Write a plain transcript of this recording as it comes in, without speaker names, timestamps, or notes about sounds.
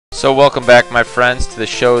So welcome back, my friends, to the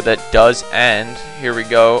show that does end. Here we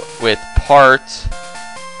go with part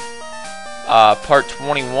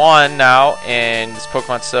 21 now in this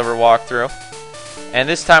Pokemon Silver walkthrough. And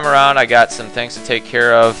this time around, I got some things to take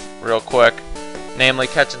care of real quick, namely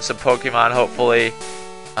catching some Pokemon, hopefully.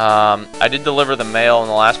 I did deliver the mail in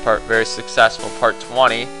the last part, very successful, part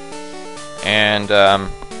 20. And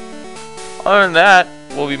other than that,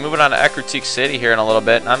 we'll be moving on to Ecruteak City here in a little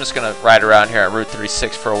bit, and I'm just going to ride around here at Route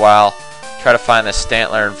 36 for a while, try to find the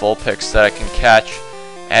Stantler and Vulpix that I can catch,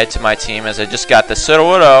 add to my team, as I just got the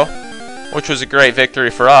Sudowoodo, which was a great victory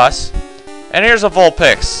for us. And here's a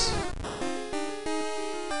Vulpix.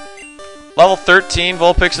 Level 13,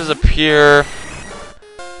 Vulpix is a pure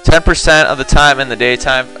 10% of the time in the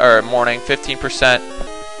daytime, or morning, 15%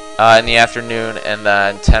 in the afternoon, and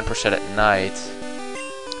then 10% at night.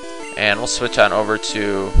 And we'll switch on over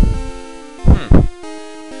to,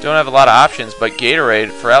 don't have a lot of options, but Gatorade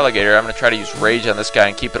for Alligator. I'm going to try to use Rage on this guy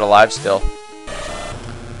and keep it alive still.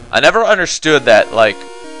 I never understood that, like,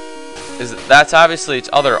 that's obviously its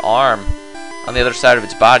other arm on the other side of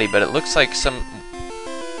its body, but it looks like some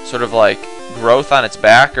sort of like growth on its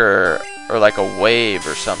back, or like a wave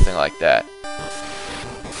or something like that.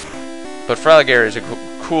 But Alligator is a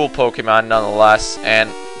cool Pokemon nonetheless, and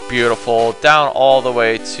beautiful, down all the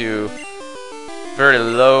way to very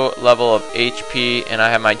low level of HP, and I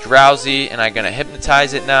have my Drowsy, and I'm gonna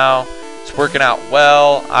hypnotize it now. It's working out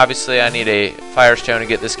well. Obviously I need a Firestone to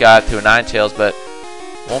get this guy to a Ninetales, but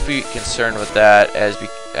won't be concerned with that, as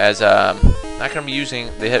I'm not gonna be using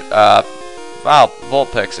the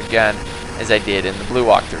Vulpix again as I did in the blue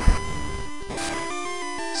walkthrough.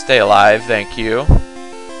 Stay alive, thank you.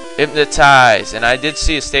 Hypnotize, and I did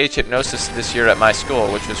see a stage hypnosis this year at my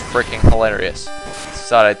school, which was freaking hilarious. Just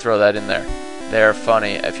thought I'd throw that in there. They're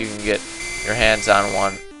funny if you can get your hands on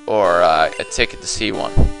one, or a ticket to see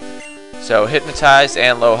one. So hypnotized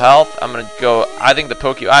and low health. I'm gonna go. I think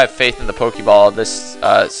I have faith in the Pokeball of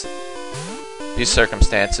these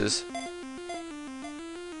circumstances.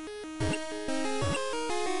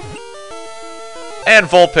 And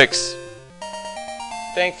Vulpix.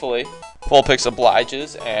 Thankfully, Vulpix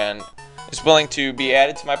obliges and is willing to be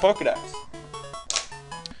added to my Pokedex.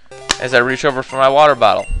 As I reach over for my water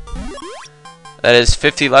bottle. That is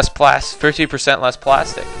 50% less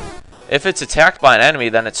plastic. If it's attacked by an enemy,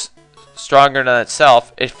 then it's stronger than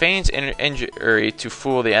itself. It feigns injury to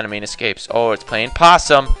fool the enemy and escapes. Oh, it's playing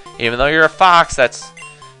possum. Even though you're a fox, that's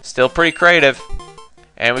still pretty creative.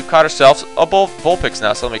 And we've caught ourselves a Vulpix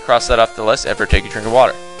now, so let me cross that off the list after taking a drink of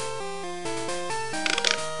water.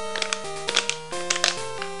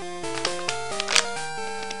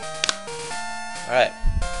 Alright,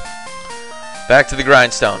 back to the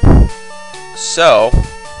grindstone. So,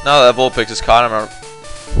 now that Vulpix is caught, I'm going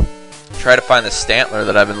to try to find the Stantler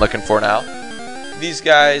that I've been looking for now. These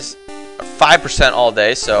guys are 5% all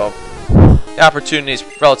day, so the opportunity is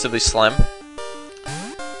relatively slim.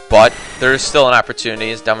 But there is still an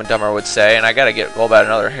opportunity, as Dumb and Dumber would say, and I got to go about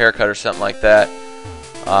another haircut or something like that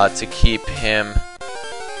to keep him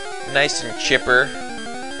nice and chipper.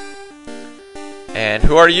 And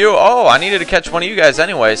who are you? Oh, I needed to catch one of you guys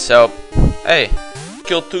anyway, so hey,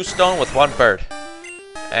 kill 2 stone with 1 bird.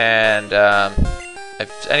 And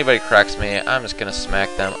if anybody cracks me, I'm just gonna smack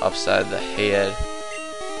them upside the head,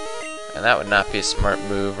 and that would not be a smart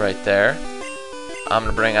move right there. I'm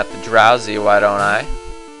gonna bring out the Drowsy, why don't I?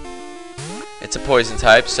 It's a poison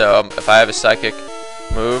type, so if I have a psychic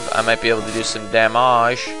move, I might be able to do some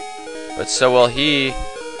damage, but so will he.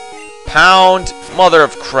 Pound, mother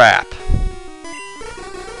of crap.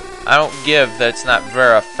 I don't give that it's not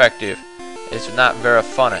very effective. It's not very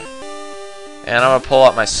funny. And I'm going to pull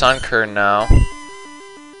out my Sunkern now.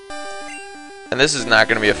 And this is not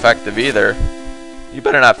going to be effective either. You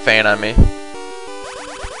better not feign on me.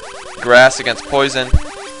 Grass against poison.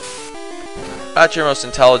 Not your most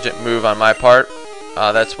intelligent move on my part.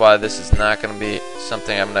 That's why this is not going to be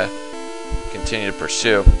something I'm going to continue to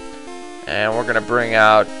pursue. And we're going to bring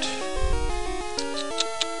out...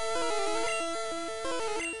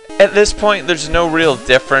 At this point, there's no real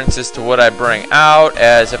difference as to what I bring out,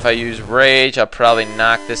 as if I use Rage, I'll probably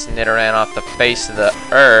knock this Nidoran off the face of the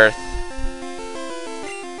earth.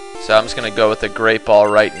 So I'm just going to go with the Great Ball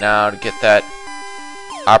right now to get that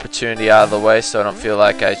opportunity out of the way, so I don't feel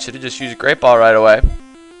like I should have just used Great Ball right away.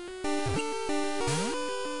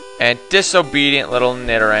 And disobedient little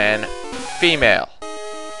Nidoran, female.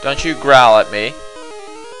 Don't you growl at me.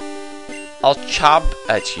 I'll chop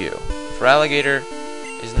at you. For Alligator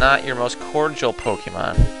is not your most cordial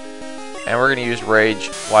Pokemon. And we're going to use Rage,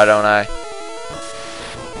 why don't I?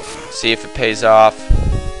 See if it pays off.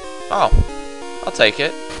 Oh, I'll take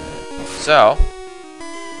it. So,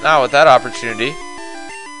 now with that opportunity,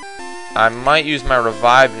 I might use my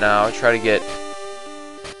revive now. Try to get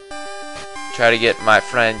my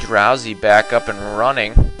friend Drowsy back up and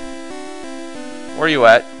running. Where you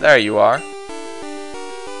at? There you are.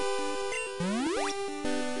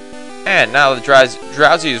 And now the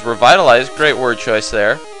Drowsy is revitalized. Great word choice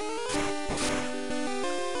there.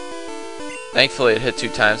 Thankfully it hit 2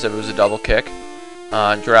 times if it was a double kick.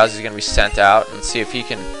 Drowsy's going to be sent out and see if he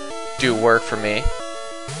can do work for me.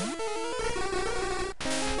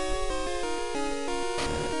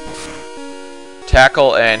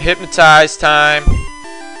 Tackle and hypnotize time.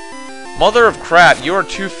 Mother of crap, you are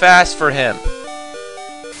too fast for him.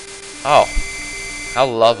 Oh, how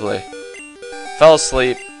lovely. Fell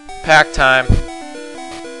asleep. Pack time.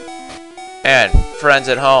 And friends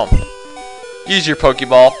at home, use your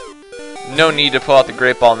Pokeball. No need to pull out the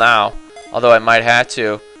Great Ball now, although I might have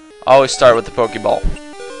to. Always start with the Pokeball.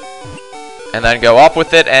 And then go up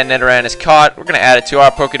with it, and Nidoran is caught. We're going to add it to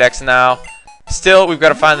our Pokedex now. Still, we've got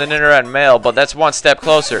to find the Nidoran male, but that's one step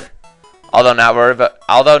closer. Although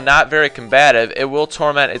not very combative, it will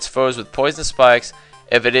torment its foes with poison spikes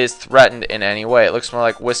if it is threatened in any way. It looks more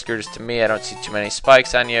like whiskers to me. I don't see too many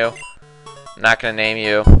spikes on you. I'm not going to name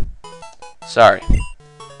you. Sorry.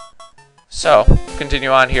 So, continue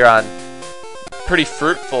on here on pretty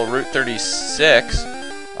fruitful Route 36.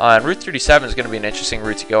 And Route 37 is going to be an interesting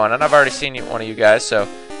route to go on. And I've already seen one of you guys, so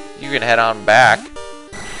you can head on back.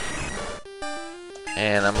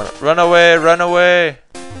 And I'm going to run away, run away.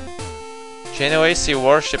 Genuacy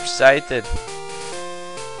warship sighted.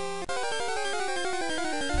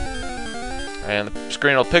 And the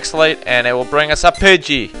screen will pixelate, and it will bring us a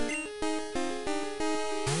Pidgey.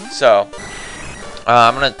 So,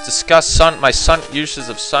 I'm going to discuss my uses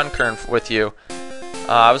of Sunkern with you.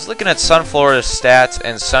 I was looking at Sunflora's stats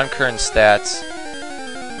and Sunkern's stats,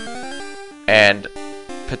 and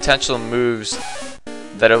potential moves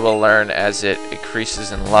that it will learn as it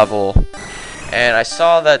increases in level. And I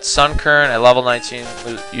saw that Sunkern at level 19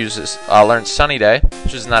 learns Sunny Day,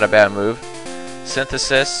 which is not a bad move.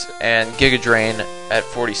 Synthesis and Giga Drain at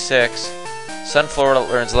 46. Sunflora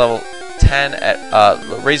learns level 10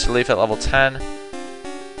 at Razor Leaf at level 10.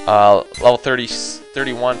 Level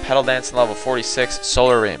 31 Petal Dance and level 46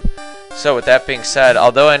 Solar Beam. So with that being said,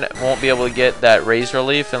 although I won't be able to get that Razor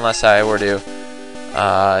Leaf unless I were to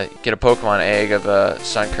get a Pokemon egg of a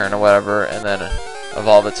Sunkern or whatever, and then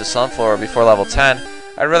evolve it to Sunflora before level 10,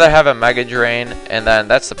 I'd rather have a Mega Drain, and then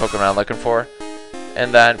that's the Pokemon I'm looking for.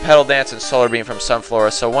 And then Petal Dance and Solar Beam from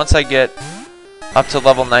Sunflora. So once I get up to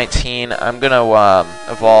level 19, I'm going to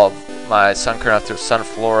evolve my Sunkern up to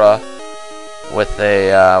Sunflora with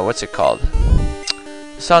a, what's it called?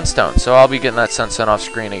 Sunstone. So I'll be getting that Sunstone off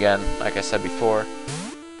screen again, like I said before.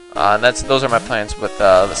 And those are my plans with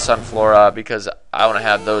the Sunflora, because I want to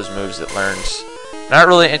have those moves it learns. Not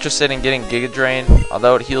really interested in getting Giga Drain,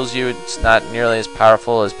 although it heals you. It's not nearly as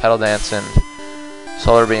powerful as Petal Dance and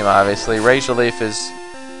Solar Beam, obviously. Razor Leaf is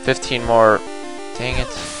 15 more. Dang it!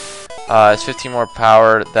 It's 15 more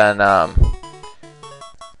power than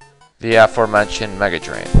the aforementioned Mega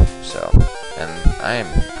Drain. So, and I am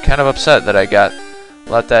kind of upset that I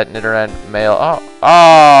let that Nidoran male.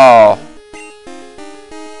 Oh!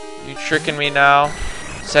 You tricking me now?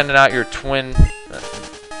 Sending out your twin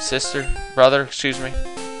brother, excuse me.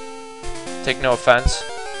 Take no offense.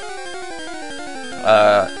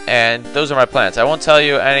 And those are my plans. I won't tell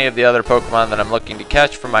you any of the other Pokemon that I'm looking to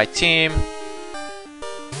catch for my team.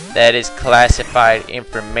 That is classified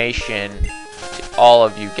information to all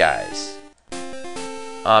of you guys.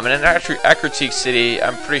 And in Ecruteak City,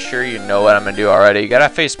 I'm pretty sure you know what I'm going to do already. You got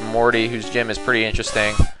to face Morty, whose gym is pretty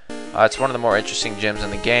interesting. It's one of the more interesting gyms in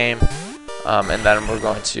the game. And then we're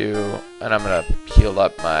going to, and I'm going to heal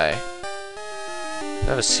up my, do I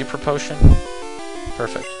have a super potion?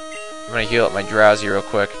 Perfect. I'm going to heal up my Drowsy real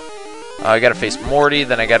quick. I got to face Morty,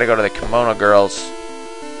 then I got to go to the Kimono Girls,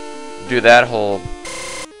 do that whole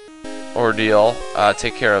ordeal,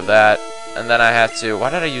 take care of that, and then I have to, why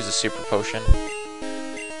did I use a super potion?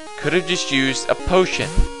 Could have just used a potion.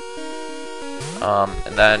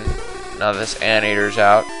 And then, now this Animator's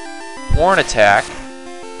out. Horn Attack.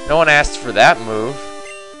 No one asked for that move.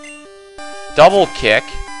 Double Kick.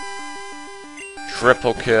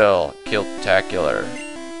 Triple Kill. Kill-tacular.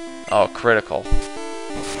 Oh, critical.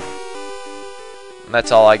 And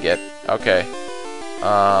that's all I get. Okay.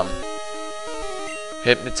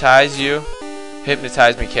 Hypnotize you.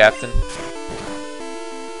 Hypnotize me, Captain.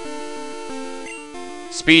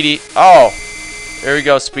 Speedy. Oh! There we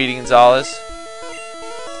go, Speedy Gonzalez.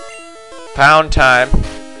 Pound time.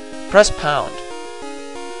 Press pound.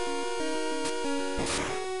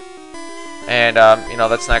 And you know,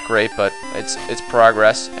 that's not great, but it's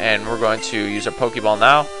progress. And we're going to use our Pokeball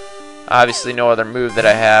now. Obviously, no other move that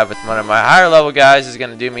I have with one of my higher level guys is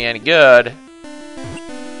going to do me any good.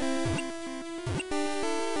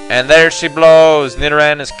 And there she blows.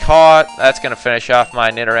 Nidoran is caught. That's going to finish off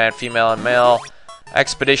my Nidoran female and male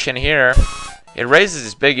expedition here. It raises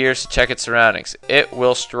its big ears to check its surroundings. It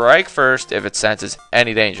will strike first if it senses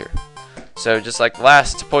any danger. So just like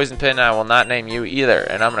last Poison Pin, I will not name you either.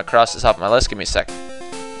 And I'm going to cross this off my list. Give me a second.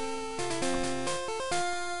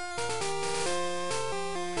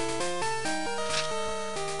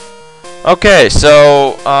 Okay,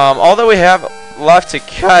 so all that we have left to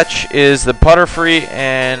catch is the Butterfree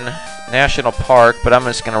in National Park, but I'm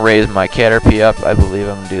just going to raise my Caterpie up. I believe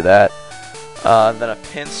I'm going to do that. Then a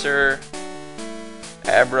Pinsir,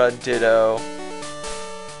 Abra Ditto,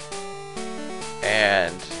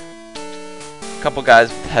 and a couple guys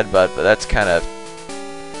with Headbutt, but that's kind of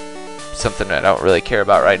something I don't really care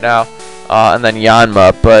about right now. And then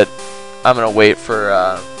Yanma, but I'm going to wait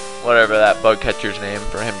for whatever that bug catcher's name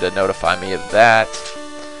for him to notify me of that.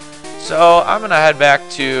 So I'm going to head back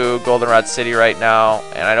to Goldenrod City right now,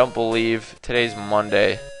 and I don't believe today's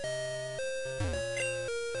Monday.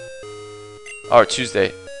 Oh,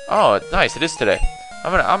 Tuesday. Oh, nice, it is today.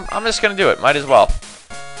 I'm just going to do it. Might as well.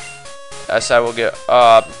 Yes, I will get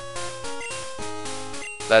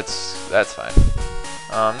that's fine.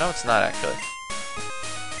 No, it's not actually.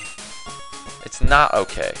 It's not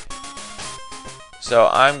okay. So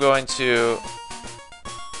I'm going to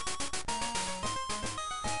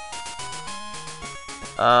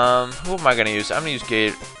who am I gonna use? I'm gonna use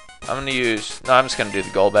Gate. I'm gonna use no, I'm just gonna do the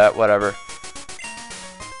Golbat, whatever.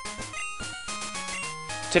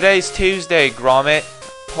 Today's Tuesday, Grommet.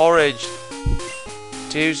 Porridge.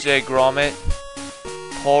 Tuesday, Grommet.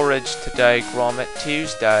 Porridge today, Grommet.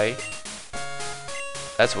 Tuesday.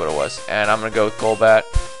 That's what it was. And I'm gonna go with Golbat.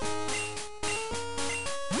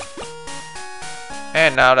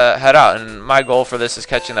 And now to head out, and my goal for this is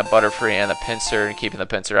catching the Butterfree and the Pinsir and keeping the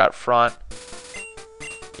Pinsir out front.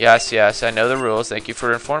 Yes, yes, I know the rules. Thank you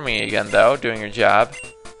for informing me again, though. Doing your job.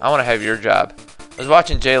 I want to have your job. I was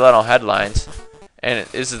watching Jay Leno headlines, and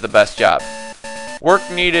this is the best job. Work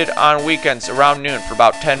needed on weekends around noon for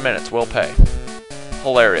about 10 minutes. Will pay.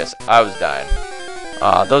 Hilarious. I was dying.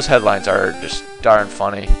 Those headlines are just darn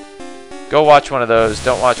funny. Go watch one of those.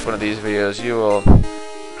 Don't watch one of these videos. You will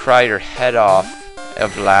cry your head off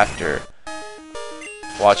of laughter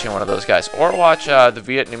watching one of those guys, or watch the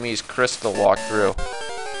Vietnamese Crystal walkthrough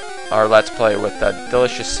or Let's Play with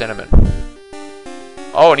delicious cinnamon.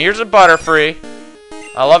 Oh, and here's a Butterfree.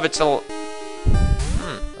 I love its little.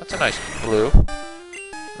 That's a nice blue,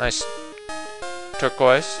 nice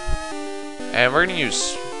turquoise, and we're gonna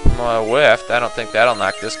use Whiff. I don't think that'll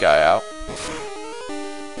knock this guy out.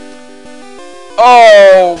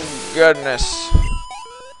 Oh goodness.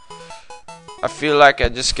 I feel like I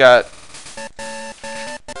just got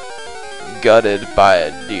gutted by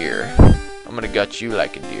a deer. I'm gonna gut you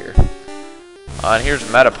like a deer. And here's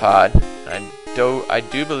Metapod. I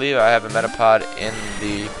do believe I have a Metapod in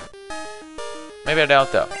the. Maybe I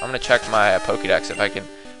don't though. I'm gonna check my Pokedex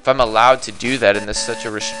if I'm allowed to do that in this such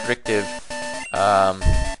a restrictive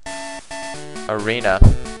arena.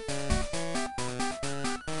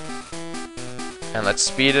 And let's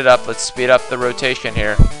speed it up. Let's speed up the rotation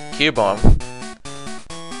here. Cubone.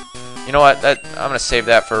 You know what? I'm gonna save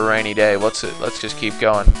that for a rainy day. Let's just keep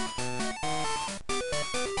going.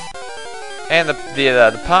 And the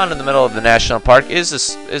pond in the middle of the national park is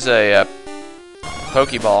a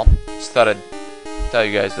Pokeball. Just thought I'd tell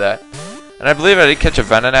you guys that. And I believe I did catch a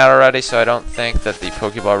Venonat already, so I don't think that the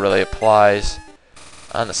Pokeball really applies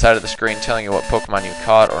on the side of the screen telling you what Pokemon you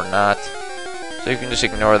caught or not. So you can just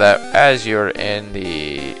ignore that as you're in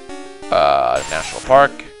the national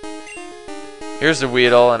park. Here's the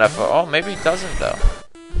Weedle, and oh, maybe it doesn't though.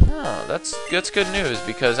 Oh, that's good news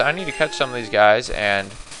because I need to catch some of these guys,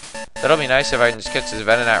 and that'll be nice if I can just catch this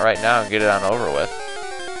Venonat right now and get it on over with.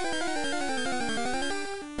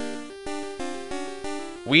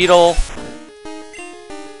 Weedle,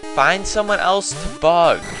 find someone else to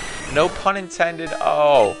bug. No pun intended.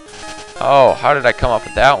 Oh, how did I come up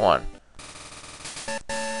with that one?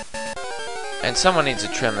 And someone needs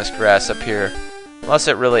to trim this grass up here. Unless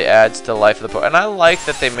it really adds to the life of the Pokemon. And I like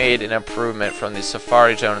that they made an improvement from the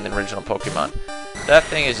Safari Zone in the original Pokemon. That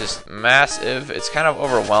thing is just massive. It's kind of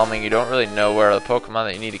overwhelming. You don't really know where the Pokemon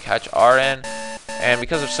that you need to catch are in. And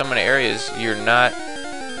because of so many areas, you're not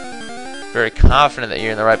very confident that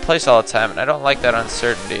you're in the right place all the time. And I don't like that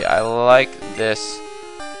uncertainty. I like this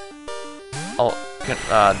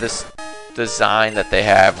this design that they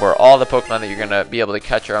have, where all the Pokemon that you're gonna be able to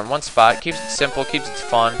catch are on one spot. Keeps it simple, keeps it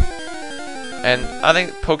fun, and I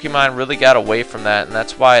think Pokemon really got away from that, and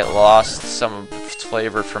that's why it lost some of its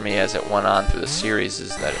flavor for me as it went on through the series.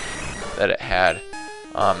 Is that it had.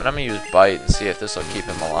 And I'm gonna use Bite and see if this will keep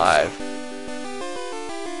him alive.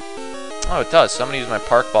 Oh, it does. So I'm gonna use my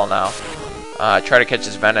Park Ball now. Try to catch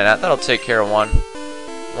his Venonat. That'll take care of one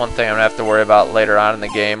thing I'm gonna have to worry about later on in the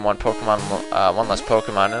game. One less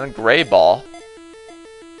Pokemon, and a Gray Ball.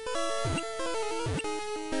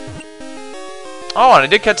 Oh, and I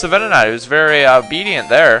did catch the Venonat. It was very obedient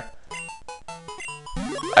there.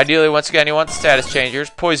 Ideally, once again, you want the status changers.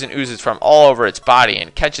 Poison oozes from all over its body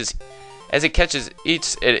and catches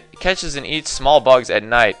and eats small bugs at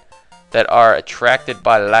night that are attracted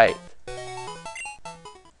by light.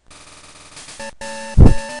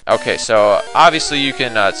 Okay, so obviously you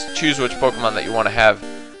can choose which Pokemon that you want to have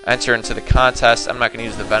enter into the contest. I'm not going to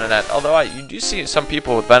use the Venonat, although you do see some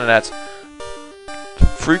people with Venonats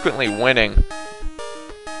frequently winning,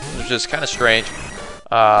 which is kind of strange.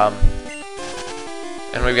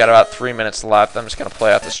 And we've got about 3 minutes left. I'm just going to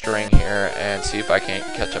play out the string here and see if I can't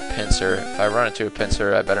catch a Pinsir. If I run into a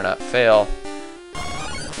Pinsir, I better not fail.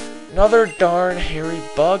 Another darn hairy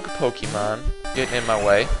bug Pokemon getting in my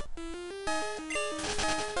way.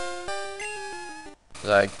 As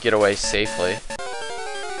I get away safely.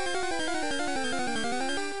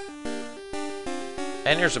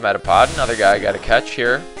 And here's a Metapod, another guy I got to catch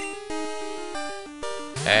here.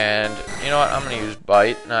 And you know what? I'm going to use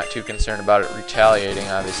Bite. Not too concerned about it retaliating,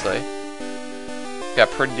 obviously.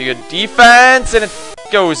 Got pretty good defense, and it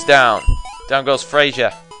goes down. Down goes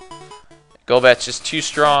Frazier. Golbat's just too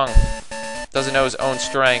strong. Doesn't know his own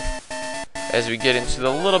strength. As we get into the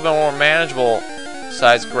little bit more manageable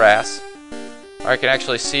sized grass, I can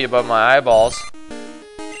actually see above my eyeballs.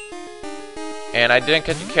 And I didn't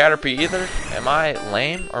catch a Caterpie either. Am I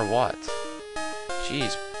lame or what?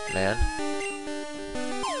 Jeez, man.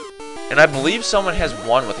 And I believe someone has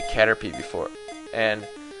won with a Caterpie before. And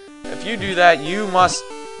if you do that, you must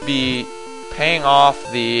be paying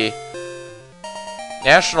off the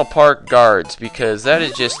National Park guards, because that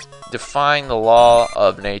is just defying the law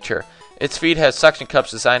of nature. Its feet has suction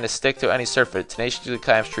cups designed to stick to any surface. It tenaciously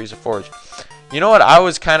climbs trees of forage. You know what I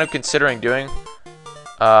was kind of considering doing?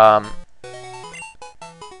 And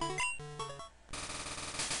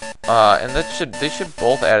they should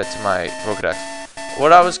both add it to my POKEDEX.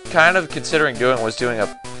 What I was kind of considering doing was doing a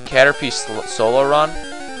Caterpie solo run.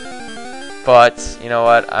 But, you know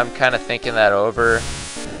what, I'm kind of thinking that over.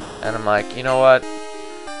 And I'm like, you know what?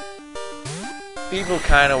 People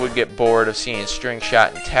kind of would get bored of seeing string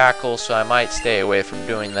shot and tackle, so I might stay away from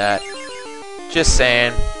doing that. Just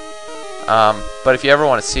saying. But if you ever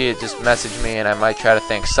want to see it, just message me and I might try to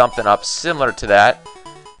think something up similar to that.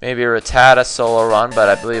 Maybe a Rattata solo run, but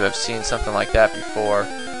I believe I've seen something like that before.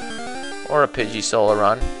 Or a Pidgey solo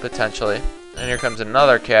run, potentially. And here comes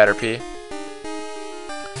another Caterpie.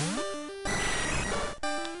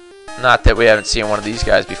 Not that we haven't seen one of these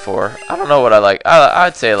guys before. I don't know what I like.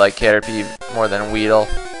 I'd say I like Caterpie more than Weedle.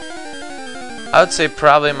 I would say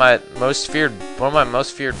probably one of my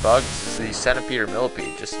most feared bugs is the Centipede or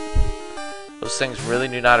Millipede. Just those things really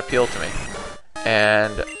do not appeal to me.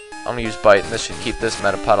 And I'm gonna use Bite, and this should keep this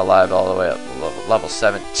Metapod alive all the way up to level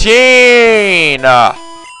 17.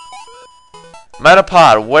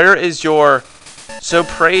 Metapod, where is your so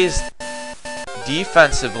praised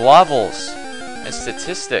defensive levels and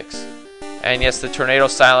statistics? And yes, the Tornado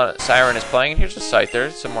Siren is playing. And here's a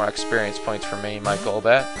Scyther. Some more experience points for me, my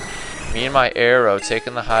Golbat. Me and my Arrow,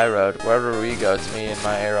 taking the high road. Wherever we go, it's me and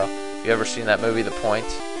my Arrow. If you ever seen that movie, The Point,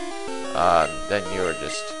 then you are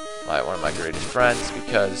just like one of my greatest friends,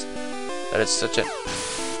 because that is such an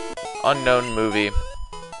unknown movie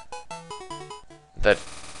that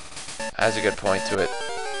has a good point to it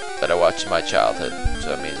that I watched in my childhood,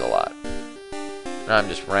 so it means a lot. And I'm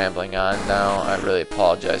just rambling on now. I really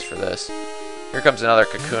apologize for this. Here comes another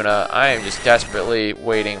Kakuna. I am just desperately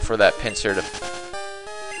waiting for that Pinsir to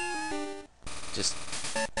just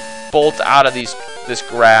bolt out of this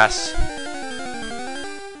grass.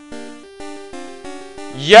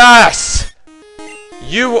 Yes!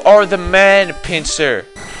 You are the man, Pinsir.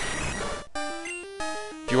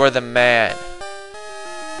 You are the man.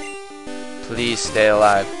 Please stay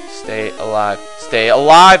alive. Stay alive. Stay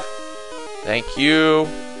alive! Thank you.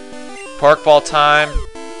 Park Ball time.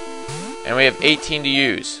 And we have 18 to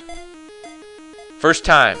use. First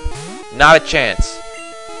time. Not a chance.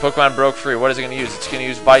 Pokemon broke free. What is it going to use? It's going to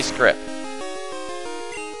use Vice Grip.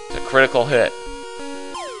 It's a critical hit.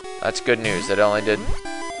 That's good news. It only did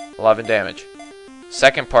 11 damage.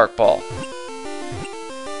 Second Park Ball.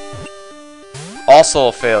 Also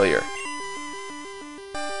a failure.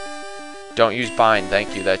 Don't use bind,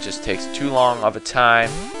 thank you. That just takes too long of a time.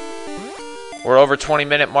 We're over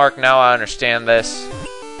 20-minute mark now. I understand this.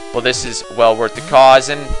 Well, this is well worth the cause.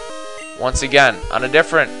 And once again, on a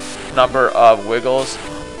different number of wiggles,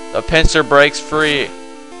 the Pinsir breaks free.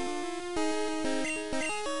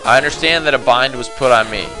 I understand that a bind was put on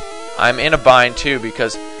me. I'm in a bind too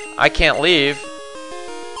because I can't leave.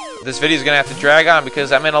 This video is going to have to drag on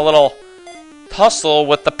because I'm in a little tussle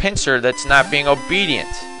with the Pinsir that's not being obedient.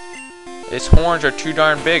 Its horns are too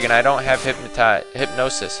darn big and I don't have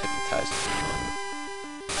hypnosis hypnotized.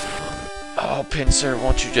 Oh, Pinsir,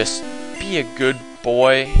 won't you just be a good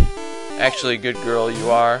boy? Actually, a good girl you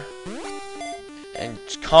are. And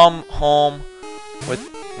come home with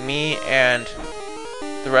me and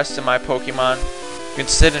the rest of my Pokemon. You can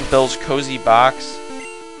sit in Bill's cozy box.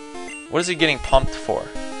 What is he getting pumped for?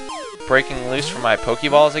 Breaking loose from my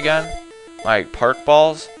Pokeballs again? My park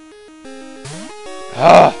balls?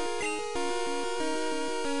 Ah!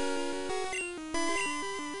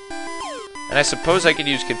 And I suppose I could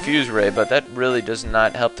use Confuse Ray, but that really does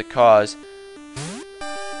not help the cause.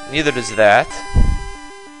 Neither does that.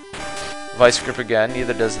 Vice Grip again,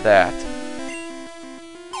 neither does that.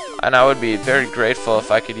 And I would be very grateful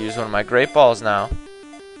if I could use one of my Great Balls now.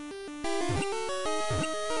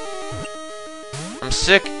 I'm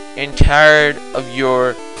sick and tired of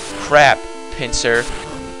your crap, Pinsir.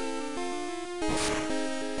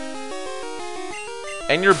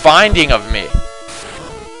 And your binding of me.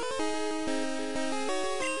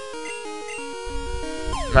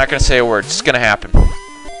 I'm not gonna say a word, it's just gonna happen.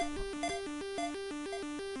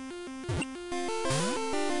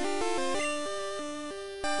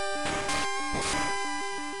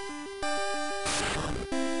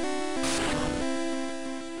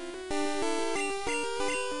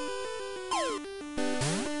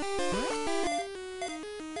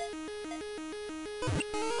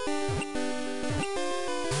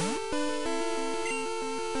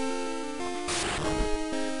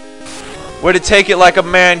 Way to take it like a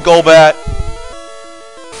man, Golbat.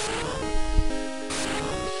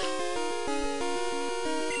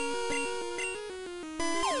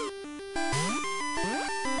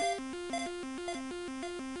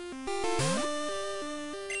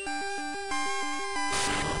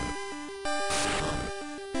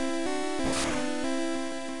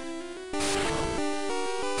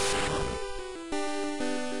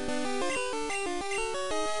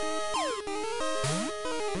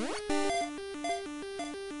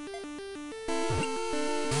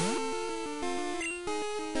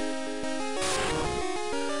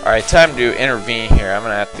 Alright, time to intervene here. I'm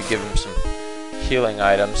gonna have to give him some healing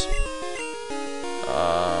items.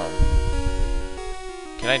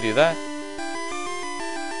 Can I do that?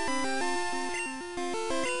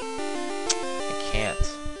 I can't.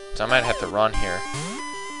 So I might have to run here.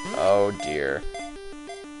 Oh dear.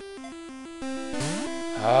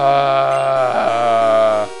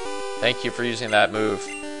 Thank you for using that move.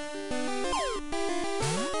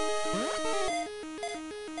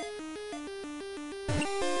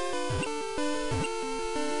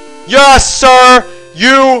 Yes, sir!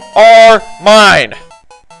 You are mine!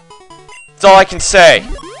 That's all I can say.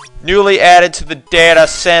 Newly added to the data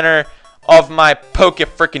center of my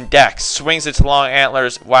POKEDEX. Swings its long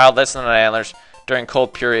antlers, wild, that's not antlers, during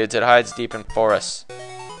cold periods. It hides deep in forests.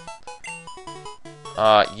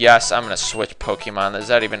 Yes, I'm gonna switch Pokemon. Is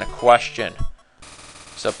that even a question?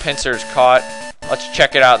 So Pinsir's caught. Let's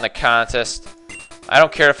check it out in the contest. I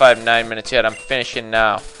don't care if I have 9 minutes yet. I'm finishing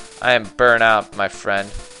now. I am burnt out, my friend.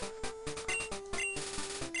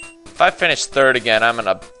 If I finish third again, I'm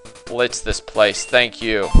gonna blitz this place. Thank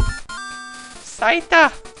you.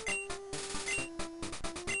 Saita!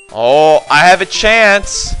 Oh, I have a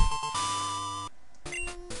chance!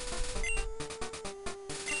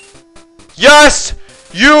 Yes!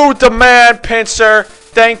 You demand, Pinsir!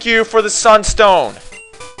 Thank you for the Sunstone.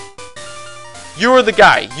 You are the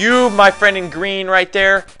guy. You, my friend in green right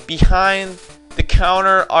there, behind the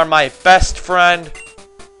counter, are my best friend.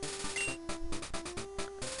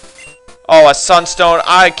 Oh, a Sunstone.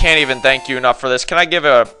 I can't even thank you enough for this. Can I give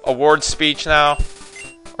a award speech now?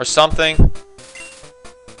 Or something?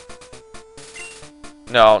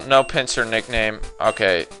 No Pinsir nickname.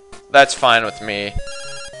 Okay, that's fine with me.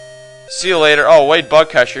 See you later. Oh, wait,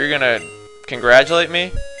 Bugcusher, you're gonna congratulate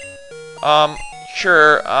me?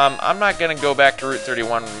 Sure. I'm not gonna go back to Route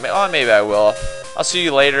 31. Oh, maybe I will. I'll see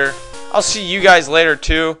you later. I'll see you guys later,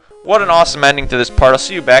 too. What an awesome ending to this part. I'll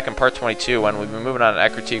see you back in part 22 when we'll be moving on to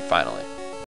Ecruteak finally.